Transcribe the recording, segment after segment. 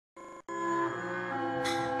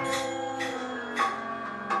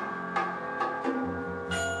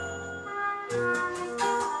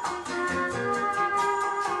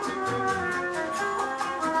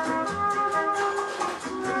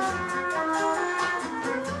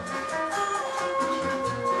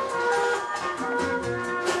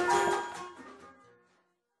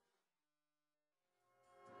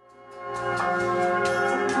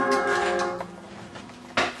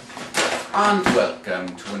And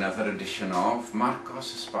welcome to another edition of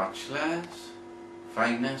Marcos Espachula's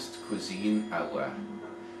Finest Cuisine Hour.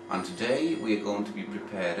 And today we are going to be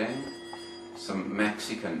preparing some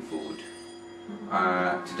Mexican food.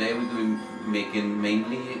 Today we're going to be making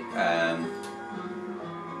mainly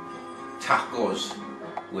tacos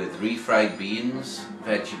with refried beans,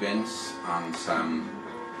 veggie beans, and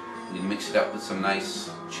we mix it up with some nice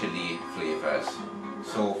chili flavours.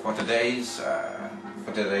 So for today's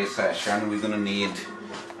session we're going to need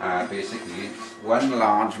basically one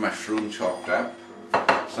large mushroom chopped up,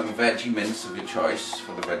 some veggie mince of your choice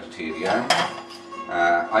for the vegetarian.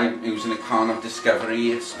 I'm using a can of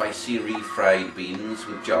Discovery spicy refried beans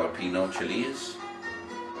with jalapeno chilies,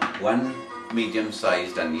 one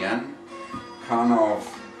medium-sized onion, can of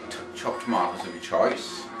chopped tomatoes of your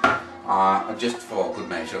choice, just for good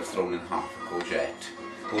measure I've thrown in half a courgette.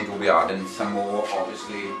 Going to be adding some more,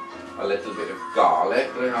 obviously a little bit of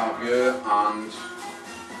garlic that I have here, and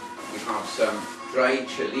we have some dried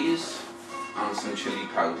chilies and some chili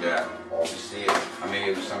powder. Obviously I may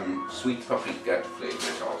use some sweet paprika to flavour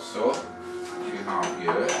it also, which we have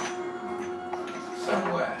here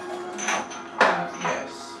somewhere.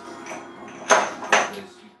 Yes.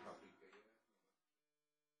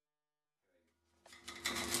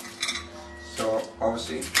 So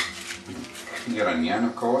obviously your onion,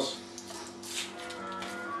 of course,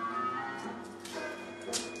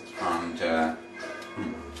 and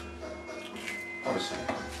obviously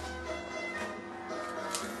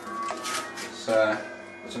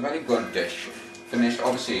it's a very good dish. Finished.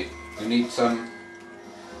 Obviously you need some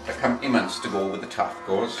accompaniments to go with the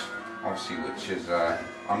tacos, obviously, which is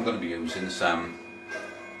I'm going to be using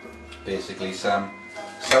basically some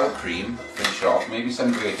sour cream, finish it off, maybe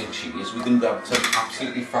some grated cheese. We can have some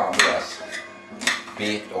absolutely fabulous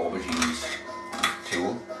baked aubergines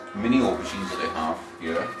too, mini aubergines that I have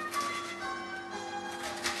here.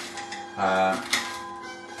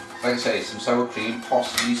 Like I say, some sour cream,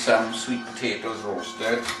 possibly some sweet potatoes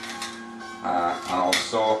roasted, and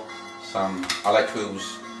also I like to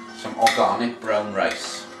use some organic brown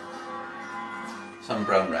rice. Some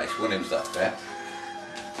brown rice, we'll use that there.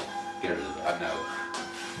 Get rid of that now.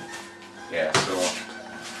 Yeah, so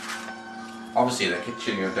obviously the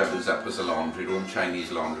kitchen here doubles up as a laundry room,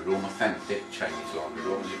 Chinese laundry room, authentic Chinese laundry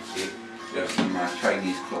room. As you can see, there's some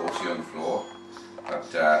Chinese clothes here on the floor.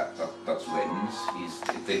 That's Wynn's.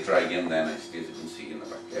 If they dry in there nicely, as you can see in the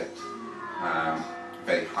bucket.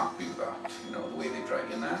 Very happy with that, you know, the way they dry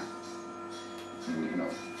in there. And, you know,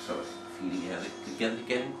 sort of feeling, yeah, they're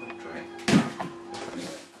getting quite dry.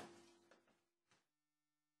 Anyway.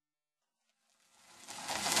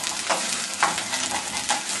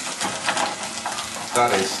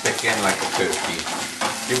 That is sticking like a turkey.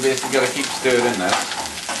 You basically got to keep stirring this.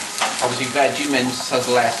 Obviously veggie mince has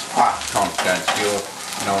less fat content, so you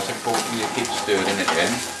know, it's important you keep stirring it in.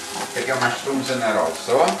 Get your mushrooms in there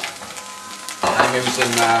also. I'm using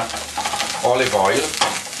olive oil,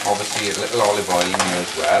 obviously a little olive oil in here as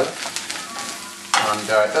well. And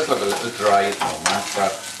it does look a little dry at the moment,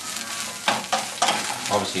 but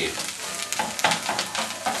obviously a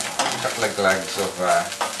couple of glugs of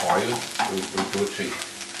oil will do a treat.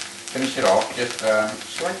 Finish it off, just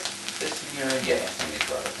slice this in here, yeah, I think it's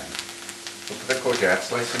well, I think. So put the courgette,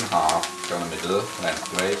 slice in half, down the middle,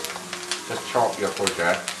 lengthways. Just chop your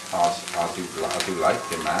courgette as you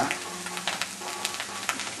like in there.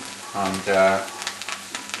 And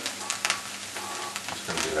it's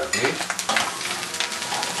going to be lovely.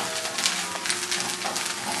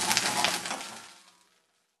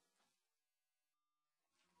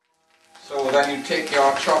 So then you take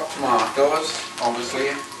your chopped tomatoes, obviously,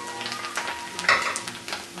 in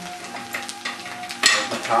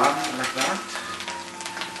the pan like that,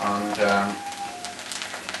 and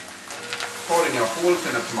pour in your whole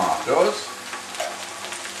tin of tomatoes,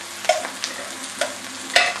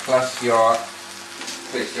 plus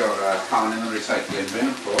place your can in the recycling bin,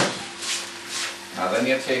 of course. Now then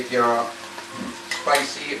you take your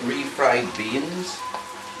spicy refried beans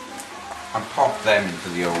and pop them into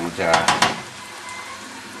the old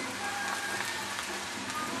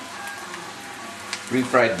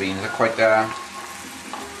refried beans are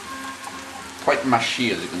quite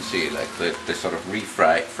mushy, as you can see, like they're sort of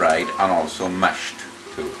refried, fried, and also mashed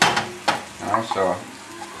too. You know, so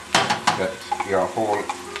get your whole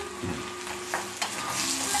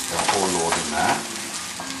load in there.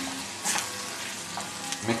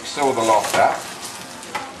 Mix all the lot up.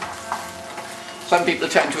 Some people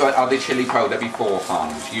tend to add the chili powder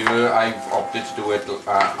beforehand. Here I've opted to do it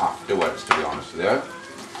afterwards, to be honest with you.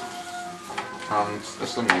 And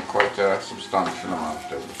this will make quite a substantial amount,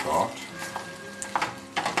 I would have thought.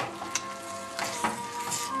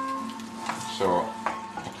 So,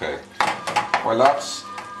 okay. While that's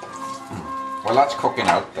cooking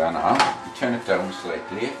out there now, turn it down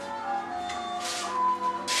slightly.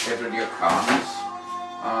 Get rid of your cans,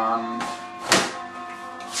 and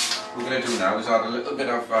what we're going to do now is add a little bit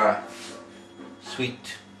of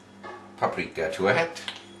sweet paprika to it.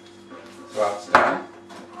 So that's done.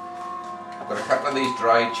 I've got a couple of these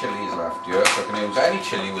dried chilies left here, so I can use any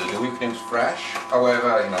chili will do. You can use fresh,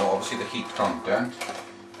 however, you know, obviously the heat content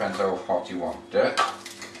depends how hot you want it.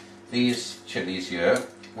 These chilies here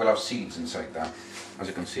will have seeds inside them, as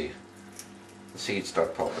you can see. The seeds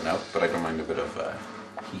start popping out, but I don't mind a bit of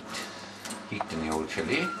heat in the old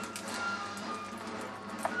chili.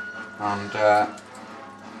 And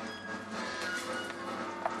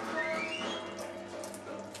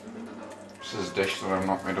this is a dish that I've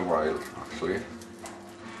not made a while, actually.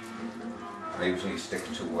 I usually stick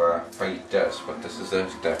to fajitas, but this is a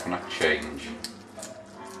definite change.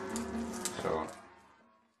 So,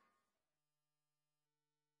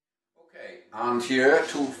 okay, and here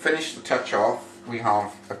to finish the touch off, we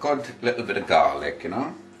have a good little bit of garlic, you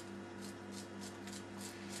know,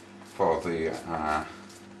 for the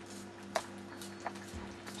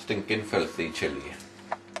stinking filthy chili.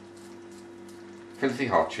 Filthy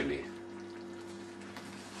hot chili.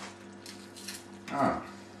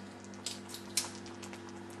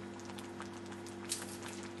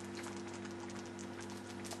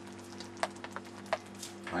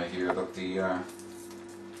 I hear that the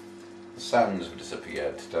sounds have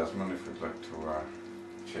disappeared. Desmond, if you'd like to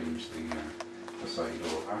change the side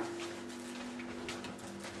over.